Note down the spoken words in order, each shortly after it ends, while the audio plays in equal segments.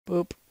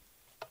Boop.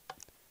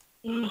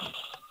 What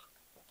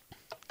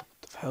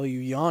the hell are you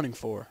yawning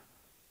for?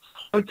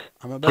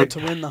 I'm about to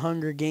win the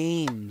Hunger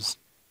Games.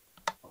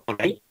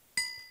 Alright.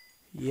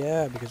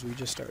 Yeah, because we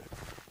just started.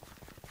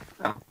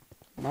 Oh.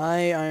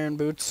 My iron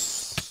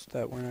boots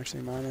that weren't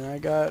actually mine, and I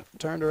got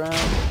turned around.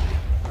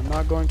 I'm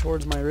not going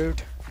towards my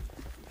route.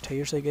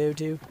 Tell say go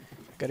to.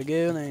 Gotta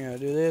go, and then I gotta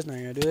do this, and then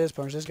I gotta do this.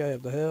 Punch this guy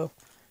up the hill.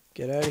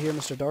 Get out of here,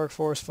 Mr. Dark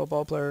Force,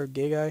 football player,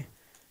 gay guy.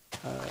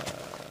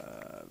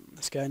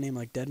 This guy named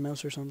like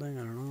Deadmau5 or something,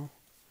 I don't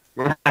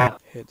know.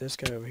 Hit this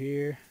guy over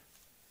here.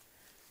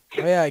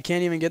 Oh yeah, I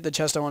can't even get the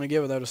chest I want to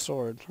get without a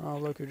sword. Oh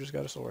look, who just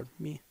got a sword.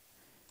 Me.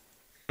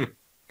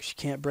 Because you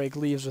can't break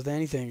leaves with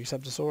anything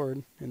except a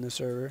sword in this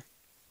server.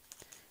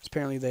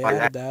 Apparently they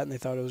added that and they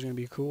thought it was going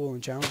to be cool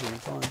and challenging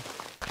and fun.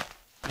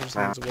 I just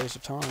think it's a waste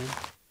of time.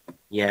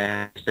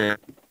 Yeah.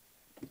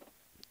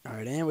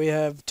 Alright, and we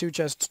have 2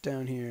 chests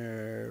down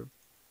here.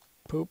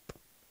 Poop.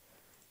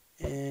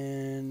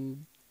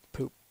 And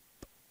poop.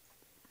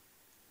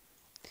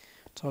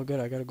 It's all good,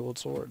 I got a gold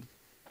sword.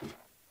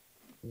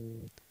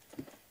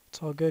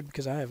 It's all good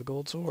because I have a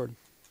gold sword.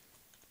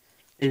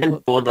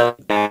 Isn't gold like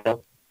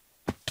that?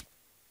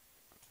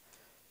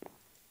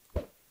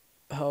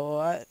 Oh,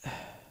 what?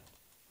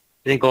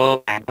 Isn't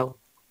gold like that?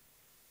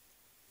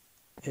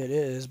 It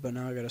is, but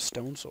now I got a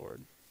stone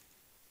sword.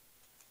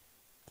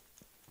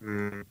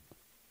 Hmm.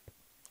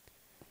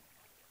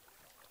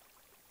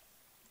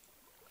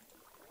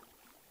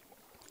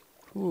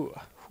 Ooh,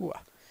 ooh.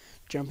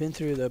 Jump in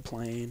through the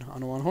plane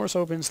on a 1-horse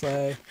open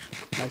sleigh.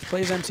 My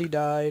plays MC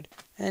died,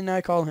 and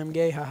I call him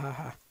gay, ha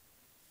ha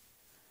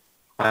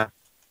ha. I'm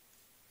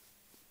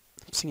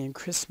singing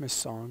Christmas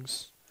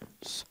songs.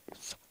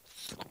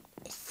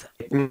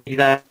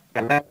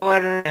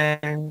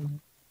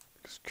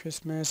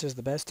 Christmas is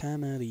the best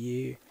time of the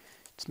year.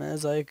 It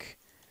smells like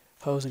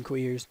hoes and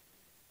queers.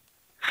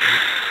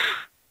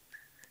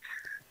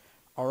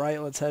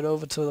 Alright, let's head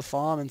over to the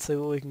farm and see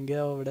what we can get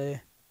over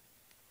there.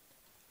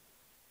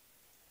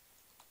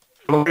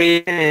 For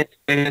reason it's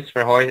famous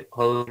for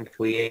hoes and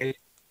queers.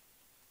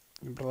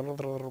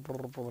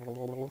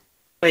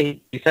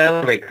 Wait, you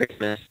celebrate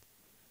Christmas.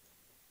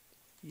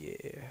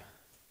 Yeah.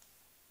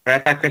 Or I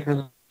thought Christmas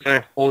was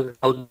for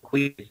hoes and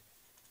queers.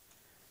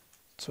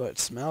 That's what it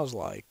smells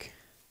like.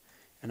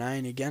 And I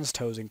ain't against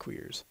hoes and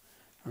queers.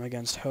 I'm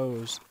against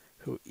hoes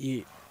who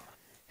eat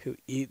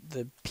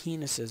the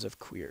penises of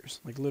queers.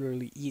 Like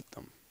literally eat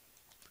them.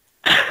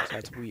 So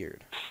that's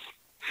weird.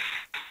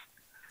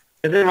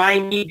 Doesn't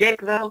Ryan need dick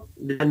though?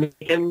 Does it make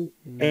him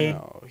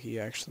No, he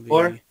or?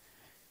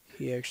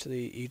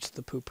 actually eats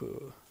the poo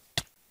poo.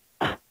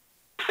 Oh,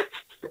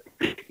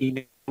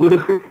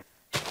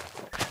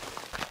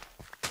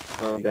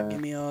 Give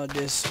me all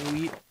this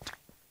sweet.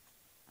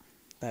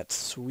 That's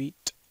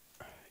sweet.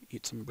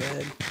 Eat some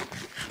bread.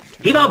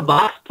 You know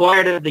Bob's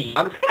part of the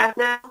Youngscast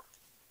now?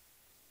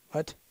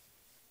 What?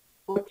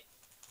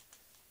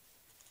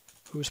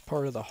 Who's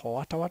part of the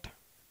what?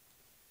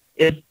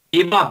 Is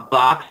Bebop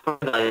Box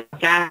part of the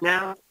Youngscast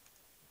now?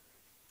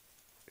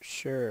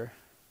 Sure.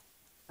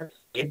 That's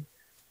good.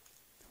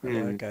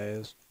 Who that guy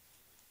is.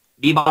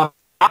 Bebop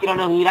Box, you don't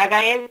know who that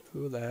guy is?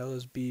 Who the hell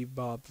is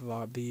Bebop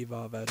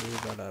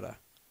Bebop?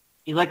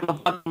 He's like a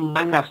fucking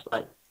Minecraft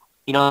slut.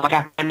 You know,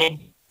 like a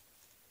name?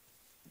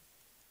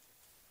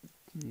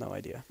 No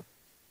idea.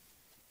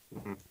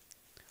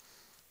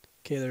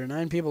 Okay, there are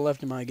 9 people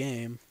left in my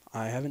game.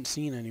 I haven't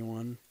seen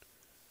anyone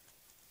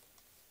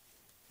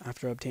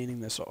after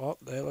obtaining this. Oh,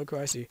 there, look who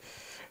I see.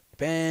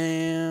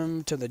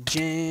 Bam! To the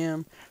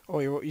jam. Oh,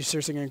 you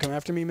seriously gonna come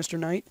after me, Mr.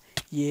 Knight?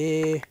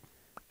 Yeah.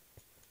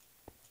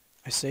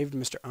 I saved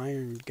Mr.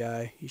 Iron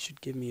guy. He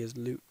should give me his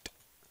loot.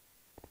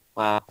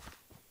 Wow.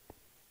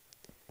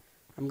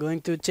 I'm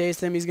going to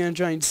chase him. He's gonna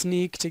try and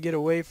sneak to get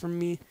away from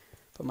me.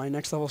 But my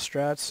next level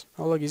strats...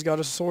 Oh, look, he's got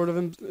a sword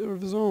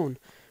of his own.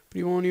 But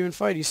he won't even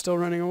fight. He's still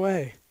running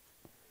away.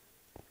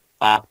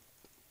 Wow.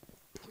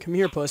 Come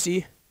here,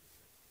 pussy.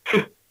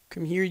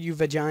 Come here, you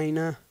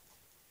vagina.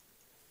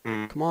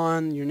 Come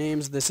on, your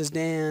name's This Is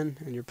Dan,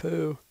 and you're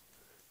Pooh.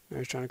 I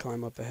was trying to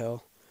climb up a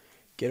hill.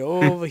 Get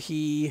over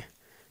here.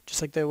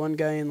 Just like that one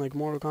guy in like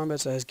Mortal Kombat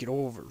says, get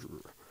over.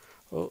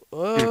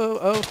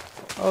 Oh,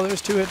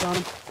 there's 2 hits on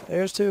him.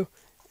 There's 2.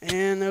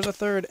 And there's a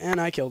 3rd,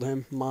 and I killed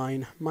him.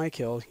 Mine. My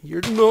kill.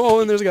 No,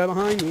 and there's a guy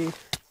behind me.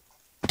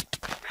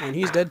 And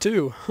he's dead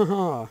too.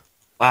 Haha.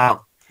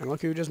 Wow. And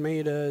look who just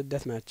made a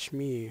deathmatch.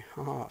 Me.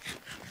 Haha.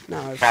 Now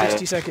I have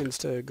 60 seconds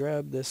to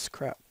grab this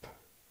crap.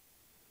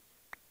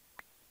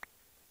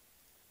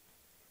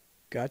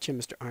 Gotcha,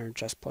 Mr. Iron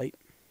Chestplate.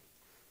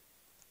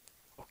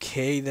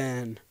 Okay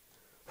then.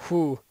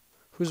 Who's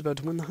about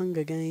to win the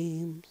Hunger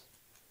Games?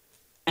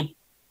 There's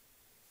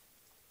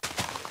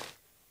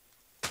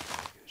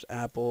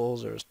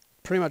apples, there's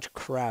pretty much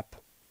crap.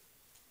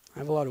 I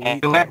have a lot of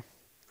wheat though. I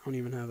don't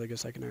even have like a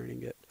second iron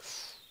ingot. I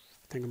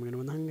think I'm gonna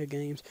win the Hunger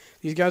Games.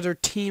 These guys are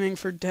teaming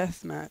for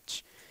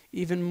deathmatch.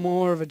 Even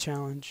more of a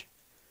challenge.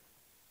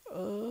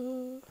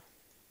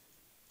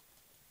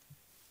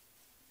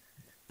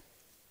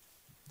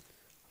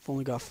 I've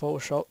only got 4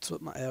 shots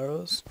with my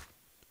arrows.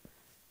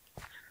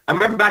 I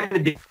remember back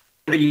in the day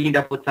where you end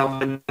up with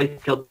someone who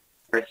killed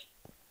first.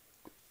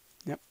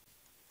 Yep.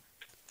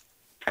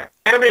 I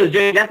remember it was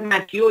during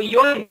deathmatch. You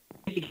always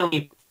used to kill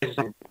me first or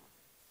something.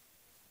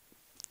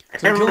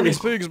 So I'm killing these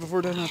pigs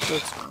before deathmatch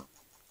starts.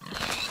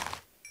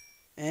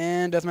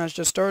 And deathmatch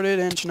just started,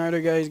 and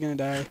Schneider guy's gonna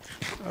die.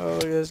 Oh,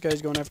 look at this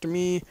guy's going after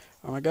me.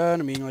 Oh my god,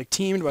 I'm being like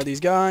teamed by these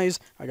guys.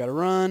 I gotta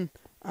run.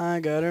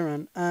 I gotta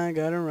run. I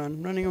gotta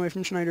run. Running away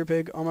from Schneider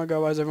pig. Oh my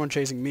god, why is everyone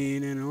chasing me?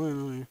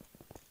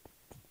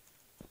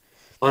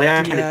 Well, they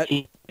aren't Give me trying that. to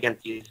team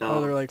against you, so...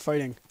 Oh, they're like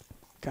fighting.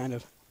 Kind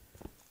of.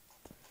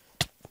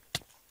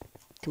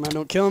 Come on,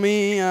 don't kill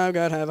me. I've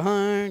got to have a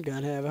heart.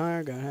 Gotta have a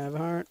heart. Gotta have a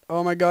heart.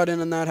 Oh my god, and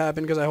then that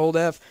happened because I hold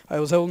F. I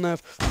was holding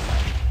F.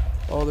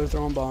 Oh, they're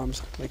throwing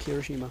bombs. Like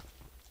Hiroshima.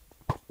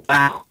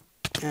 Wow.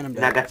 And I'm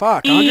dead.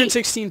 Fuck,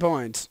 116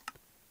 points.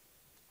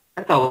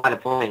 That's a lot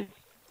of points.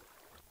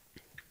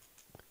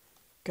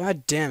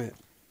 God damn it.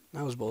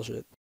 That was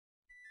bullshit.